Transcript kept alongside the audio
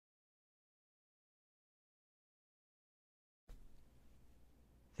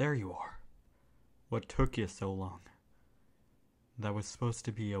There you are. What took you so long? That was supposed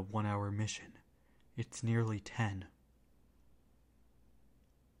to be a 1-hour mission. It's nearly 10.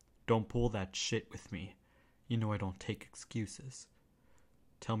 Don't pull that shit with me. You know I don't take excuses.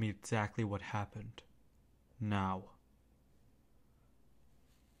 Tell me exactly what happened. Now.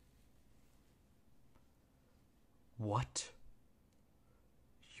 What?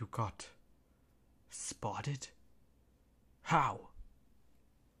 You got spotted? How?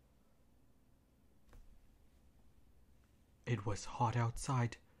 It was hot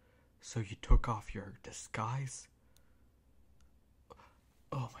outside, so you took off your disguise?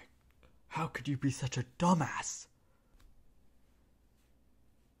 Oh my... How could you be such a dumbass?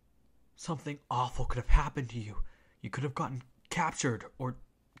 Something awful could have happened to you. You could have gotten captured or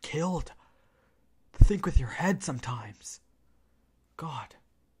killed. Think with your head sometimes. God.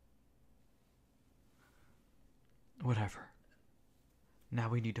 Whatever. Now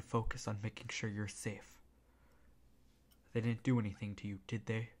we need to focus on making sure you're safe. They didn't do anything to you, did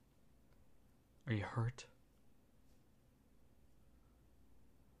they? Are you hurt?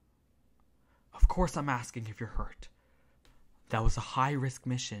 Of course I'm asking if you're hurt. That was a high-risk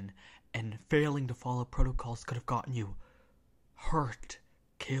mission, and failing to follow protocols could have gotten you hurt,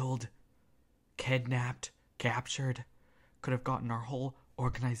 killed, kidnapped, captured. Could have gotten our whole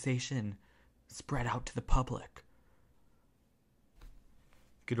organization spread out to the public.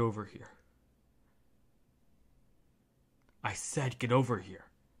 Get over here. I said get over here.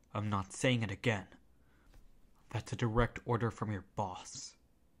 I'm not saying it again. That's a direct order from your boss.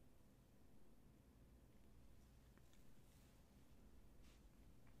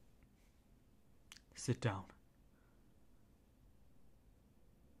 Sit down.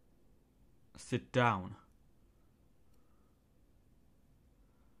 Sit down.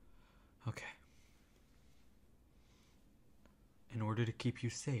 Okay. In order to keep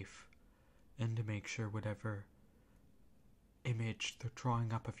you safe, and to make sure whatever image they're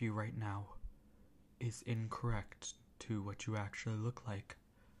drawing up of you right now is incorrect to what you actually look like,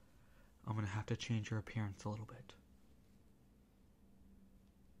 I'm gonna have to change your appearance a little bit.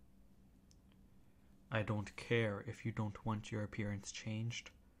 I don't care if you don't want your appearance changed.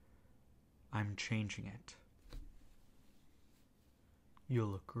 I'm changing it. You'll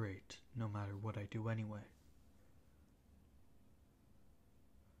look great, no matter what I do anyway.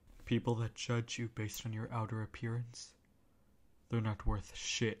 People that judge you based on your outer appearance, they're not worth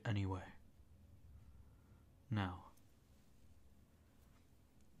shit anyway. Now,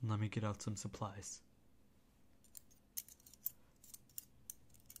 let me get out some supplies.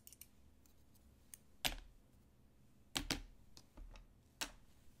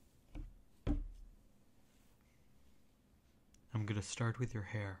 I'm gonna start with your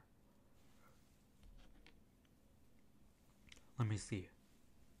hair. Let me see.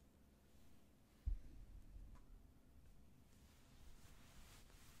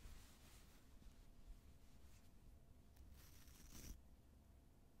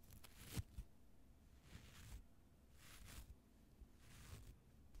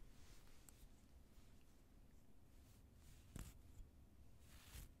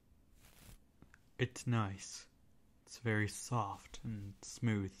 It's nice. It's very soft and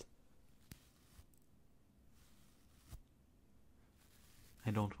smooth.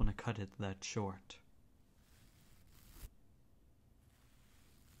 I don't want to cut it that short.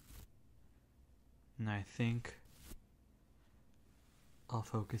 And I think I'll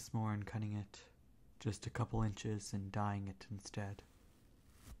focus more on cutting it just a couple inches and dyeing it instead.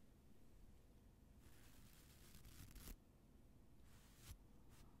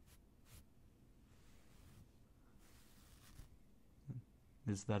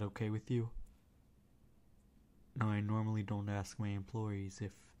 Is that okay with you? Now, I normally don't ask my employees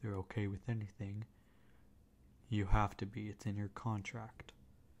if they're okay with anything. You have to be, it's in your contract.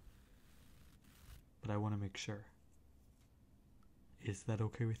 But I want to make sure. Is that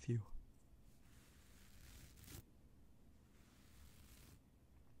okay with you?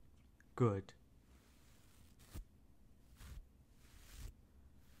 Good.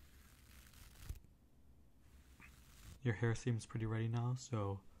 Your hair seems pretty ready now,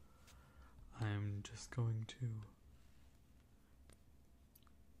 so I'm just going to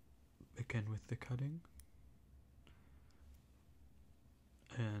begin with the cutting.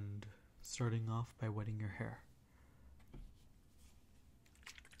 And starting off by wetting your hair.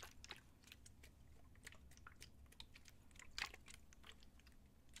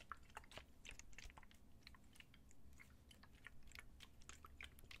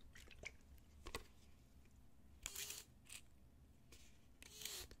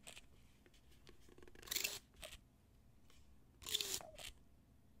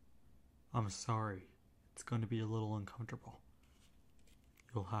 I'm sorry. It's going to be a little uncomfortable.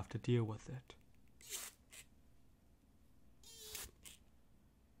 You'll have to deal with it.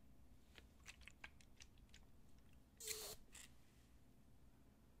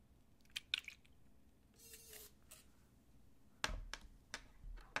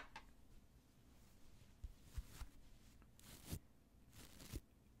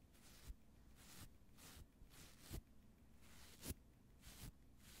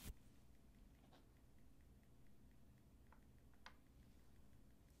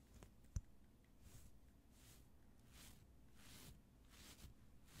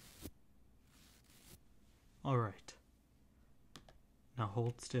 Alright. Now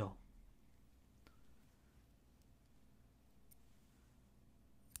hold still.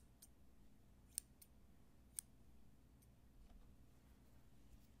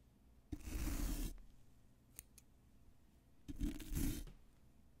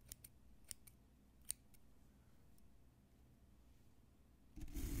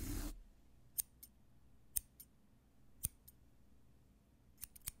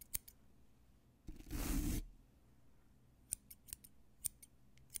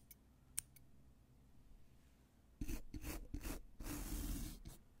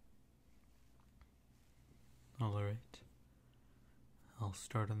 Alright. I'll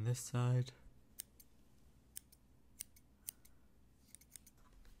start on this side.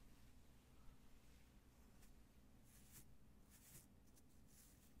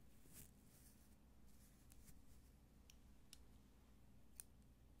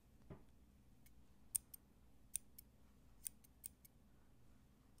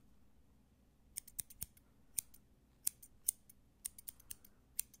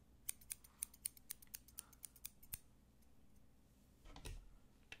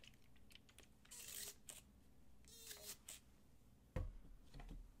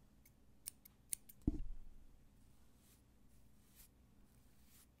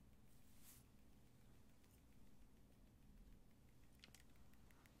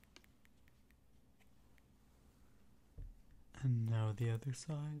 And now the other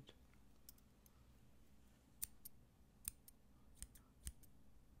side.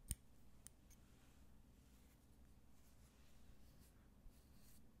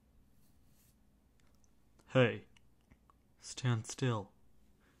 Hey, stand still.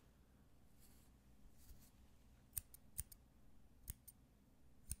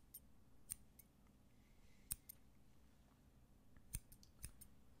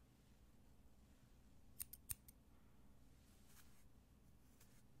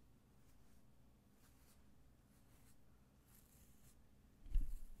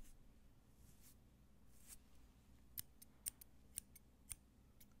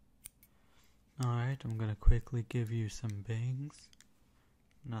 Alright, I'm gonna quickly give you some bangs.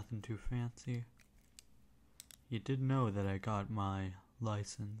 Nothing too fancy. You did know that I got my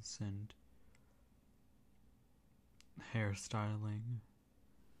license and hairstyling.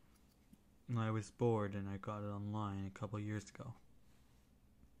 I was bored and I got it online a couple years ago.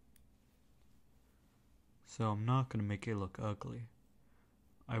 So I'm not gonna make it look ugly.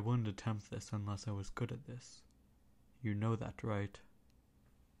 I wouldn't attempt this unless I was good at this. You know that, right?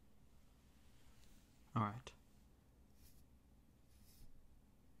 Alright.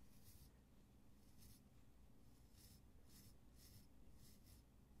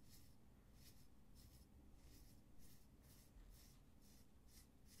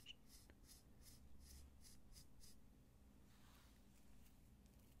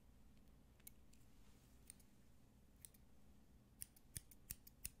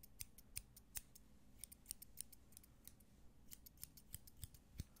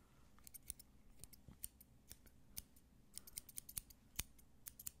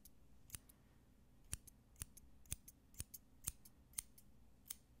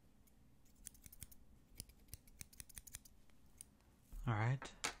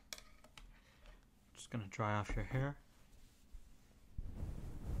 Alright. Just gonna dry off your hair.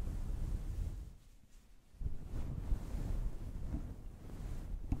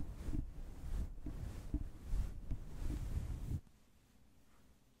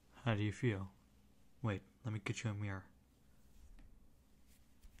 How do you feel? Wait, let me get you a mirror.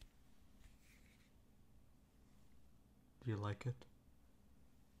 Do you like it?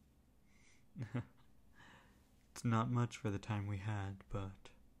 It's not much for the time we had, but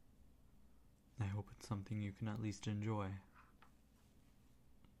I hope it's something you can at least enjoy.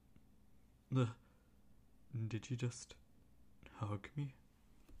 Did you just hug me?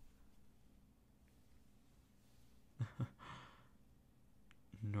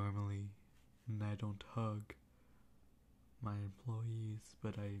 Normally, I don't hug my employees,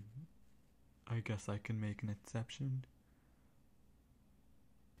 but I I guess I can make an exception.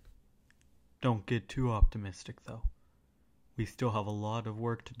 Don't get too optimistic, though. We still have a lot of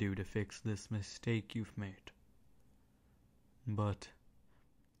work to do to fix this mistake you've made. But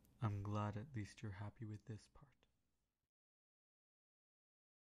I'm glad at least you're happy with this part.